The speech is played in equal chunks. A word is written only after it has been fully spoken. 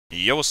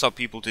Yo, what's up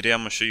people, today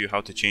I'm going to show you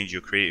how to change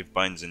your creative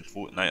binds in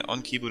Fortnite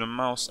on keyboard and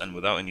mouse, and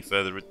without any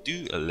further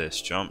ado,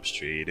 let's jump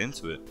straight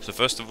into it. So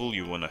first of all,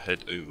 you want to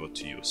head over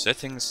to your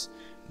settings,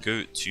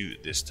 go to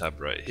this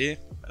tab right here,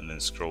 and then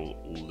scroll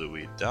all the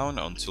way down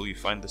until you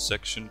find the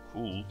section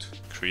called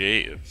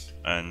Creative.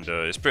 And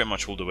it's pretty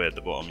much all the way at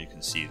the bottom. You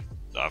can see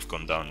that I've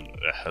gone down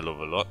a hell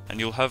of a lot, and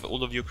you'll have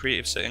all of your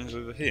creative settings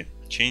over here.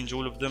 Change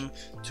all of them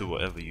to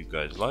whatever you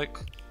guys like.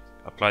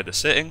 Apply the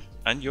setting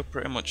and you're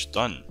pretty much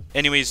done.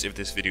 Anyways, if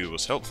this video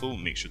was helpful,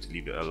 make sure to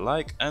leave it a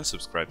like and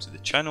subscribe to the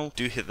channel.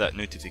 Do hit that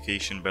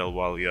notification bell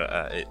while you're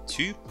at it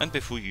too. And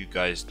before you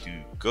guys do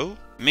go,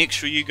 make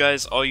sure you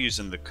guys are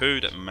using the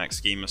code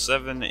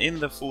MAXGAMER7 in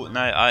the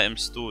Fortnite item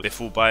store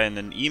before buying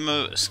an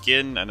emote, a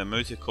skin, an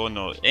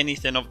emoticon or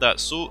anything of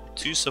that sort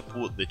to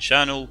support the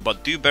channel.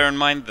 But do bear in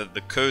mind that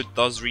the code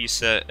does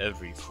reset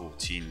every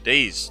 14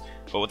 days.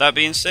 But with that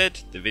being said,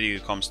 the video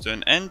comes to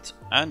an end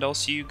and I'll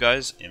see you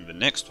guys in the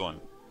next one.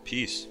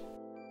 Peace.